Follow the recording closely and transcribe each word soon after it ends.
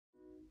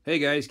Hey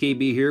guys,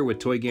 KB here with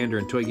Toy Gander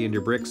and Toy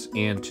Gander Bricks,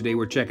 and today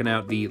we're checking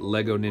out the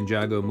Lego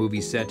Ninjago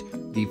movie set,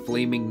 the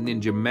Flaming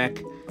Ninja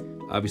Mech.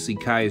 Obviously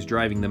Kai is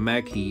driving the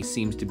mech. He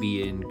seems to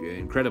be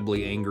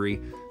incredibly angry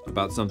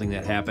about something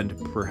that happened.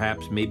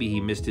 Perhaps maybe he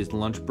missed his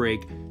lunch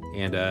break,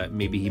 and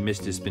maybe he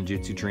missed his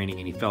spinjitzu training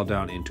and he fell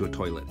down into a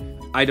toilet.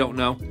 I don't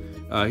know.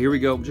 Here we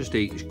go, just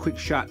a quick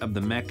shot of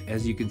the mech.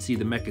 As you can see,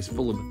 the mech is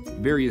full of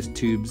various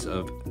tubes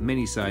of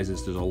many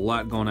sizes. There's a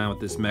lot going on with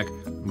this mech.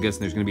 I'm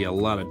guessing there's going to be a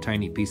lot of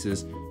tiny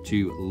pieces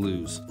to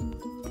lose.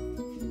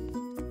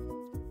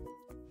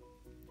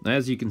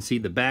 As you can see,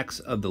 the backs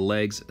of the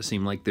legs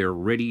seem like they're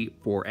ready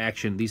for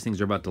action. These things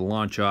are about to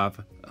launch off.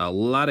 A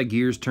lot of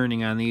gears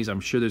turning on these. I'm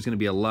sure there's going to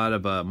be a lot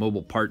of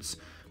mobile parts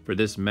for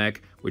this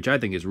mech, which I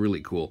think is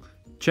really cool.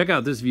 Check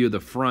out this view of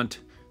the front.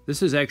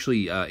 This is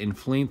actually in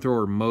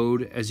flamethrower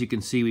mode. As you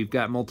can see, we've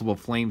got multiple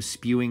flames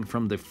spewing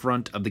from the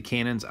front of the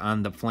cannons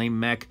on the flame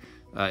mech.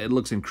 It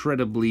looks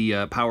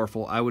incredibly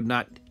powerful. I would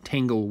not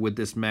tangle with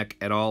this mech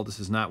at all. This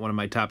is not one of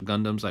my top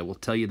Gundams. I will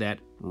tell you that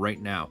right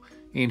now.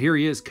 And here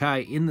he is, Kai,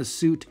 in the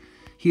suit.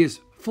 He is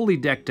fully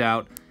decked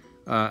out.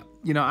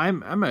 You know,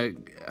 I'm a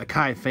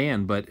Kai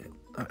fan, but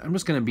I'm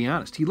just going to be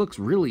honest. He looks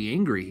really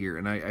angry here,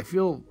 and I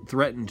feel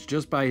threatened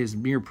just by his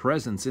mere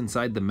presence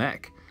inside the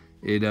mech.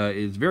 It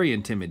is very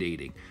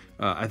intimidating.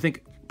 I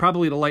think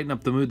probably to lighten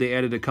up the mood, they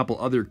added a couple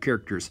other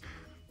characters.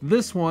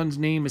 This one's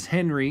name is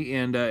Henry,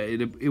 and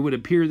it would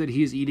appear that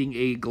he is eating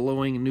a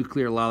glowing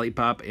nuclear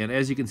lollipop, and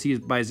as you can see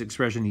by his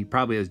expression, he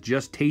probably has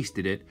just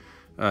tasted it.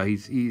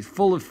 He's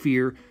full of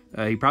fear.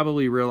 He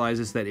probably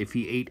realizes that if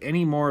he ate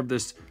any more of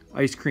this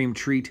ice cream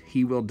treat,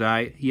 he will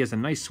die. He has a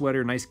nice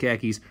sweater, nice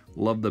khakis,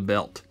 love the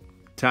belt.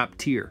 Top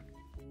tier.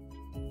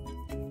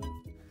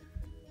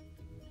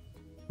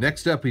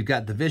 Next up, we've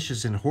got the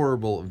vicious and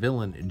horrible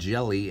villain,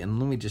 Jelly, and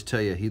let me just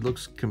tell you, he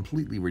looks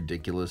completely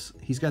ridiculous.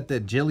 He's got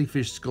that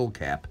jellyfish skull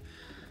cap.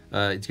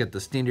 He's got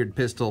the standard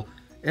pistol.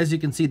 As you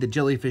can see, the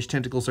jellyfish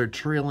tentacles are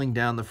trailing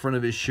down the front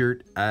of his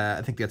shirt.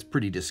 I think that's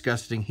pretty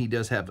disgusting. He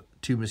does have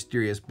two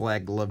mysterious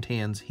black gloved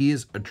hands. He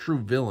is a true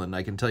villain,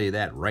 I can tell you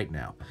that right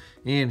now.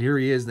 And here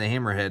he is, the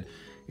Hammerhead.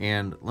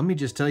 And let me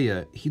just tell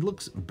you, he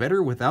looks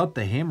better without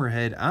the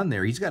Hammerhead on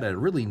there. He's got a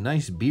really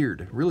nice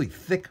beard, really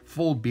thick,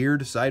 full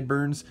beard,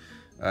 sideburns.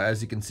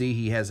 As you can see,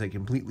 he has a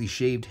completely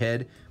shaved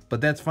head,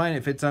 but that's fine.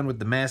 It fits on with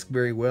the mask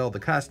very well. The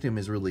costume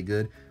is really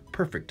good.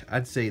 Perfect.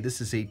 I'd say this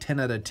is a 10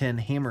 out of 10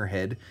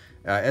 Hammerhead.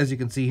 As you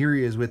can see, here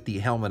he is with the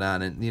helmet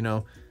on, and you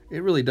know,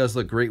 it really does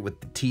look great with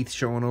the teeth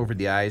showing over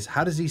the eyes.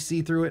 How does he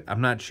see through it?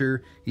 I'm not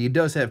sure. He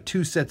does have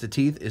two sets of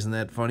teeth. Isn't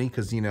that funny?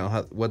 Because you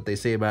know what they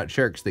say about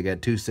sharks, they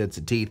got two sets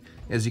of teeth.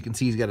 As you can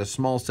see, he's got a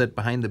small set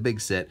behind the big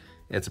set.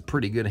 That's a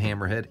pretty good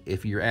Hammerhead.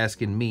 If you're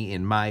asking me,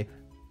 in my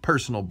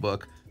personal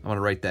book, I'm going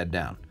to write that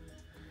down.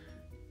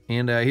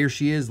 And here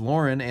she is,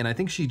 Lauren, and I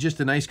think she's just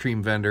an ice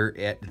cream vendor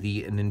at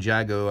the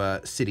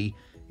Ninjago City.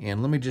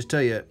 And let me just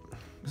tell you,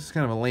 this is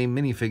kind of a lame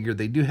minifigure.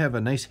 They do have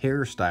a nice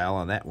hairstyle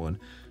on that one.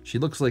 She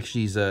looks like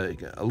she's a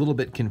little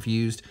bit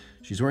confused.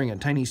 She's wearing a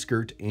tiny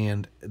skirt,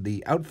 and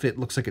the outfit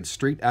looks like it's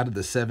straight out of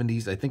the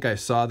 70s. I think I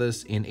saw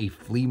this in a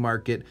flea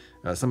market.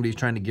 Somebody's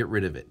trying to get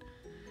rid of it.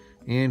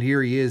 And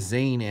here he is,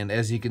 Zane, and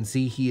as you can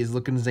see, he is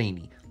looking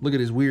zany. Look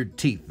at his weird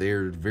teeth.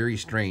 They're very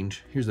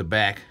strange. Here's the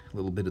back, a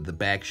little bit of the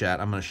back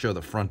shot. I'm going to show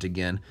the front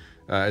again.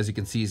 As you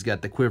can see, he's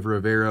got the quiver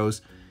of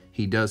arrows.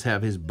 He does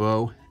have his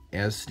bow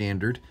as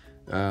standard.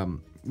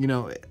 You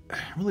know, I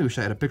really wish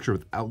I had a picture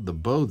without the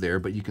bow there,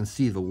 but you can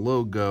see the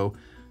logo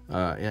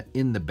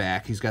in the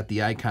back. He's got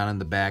the icon on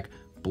the back,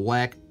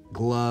 black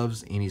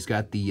gloves, and he's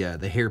got the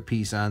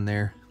hairpiece on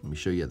there. Let me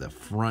show you the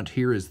front.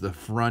 Here is the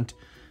front.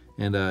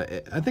 And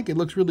I think it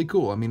looks really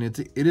cool. I mean,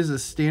 it is a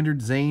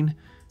standard Zane,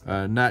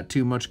 not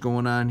too much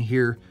going on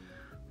here.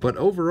 But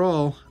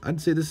overall,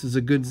 I'd say this is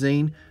a good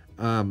Zane.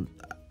 I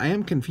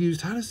am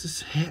confused. How does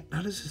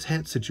this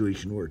hat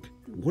situation work?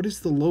 What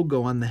is the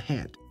logo on the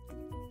hat?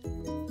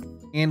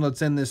 And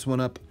let's end this one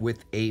up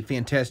with a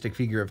fantastic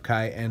figure of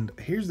Kai. And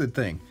here's the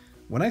thing.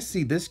 When I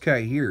see this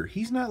Kai here,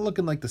 he's not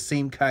looking like the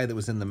same Kai that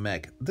was in the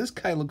mech. This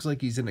Kai looks like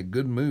he's in a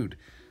good mood.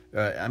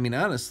 I mean,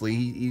 honestly,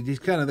 he's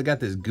kind of got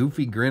this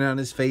goofy grin on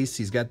his face.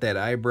 He's got that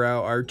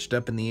eyebrow arched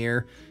up in the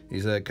air.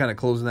 He's kind of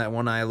closing that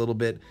one eye a little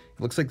bit.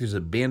 It looks like there's a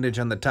bandage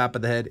on the top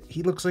of the head.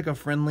 He looks like a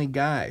friendly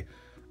guy.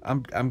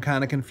 I'm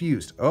kind of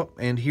confused. Oh,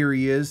 and here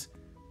he is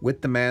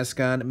with the mask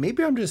on.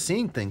 Maybe I'm just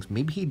seeing things.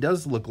 Maybe he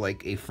does look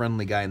like a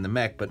friendly guy in the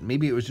mech, but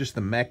maybe it was just the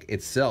mech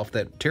itself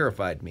that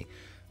terrified me.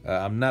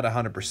 I'm not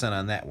 100%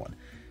 on that one.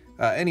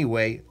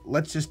 Anyway,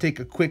 let's just take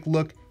a quick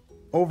look.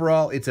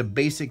 Overall, it's a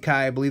basic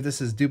Kai. I believe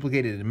this is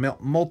duplicated in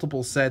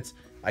multiple sets.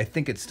 I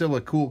think it's still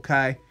a cool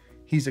Kai.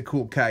 He's a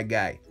cool Kai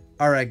guy.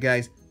 All right,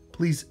 guys,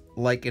 please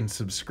like and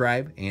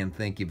subscribe, and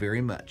thank you very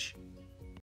much.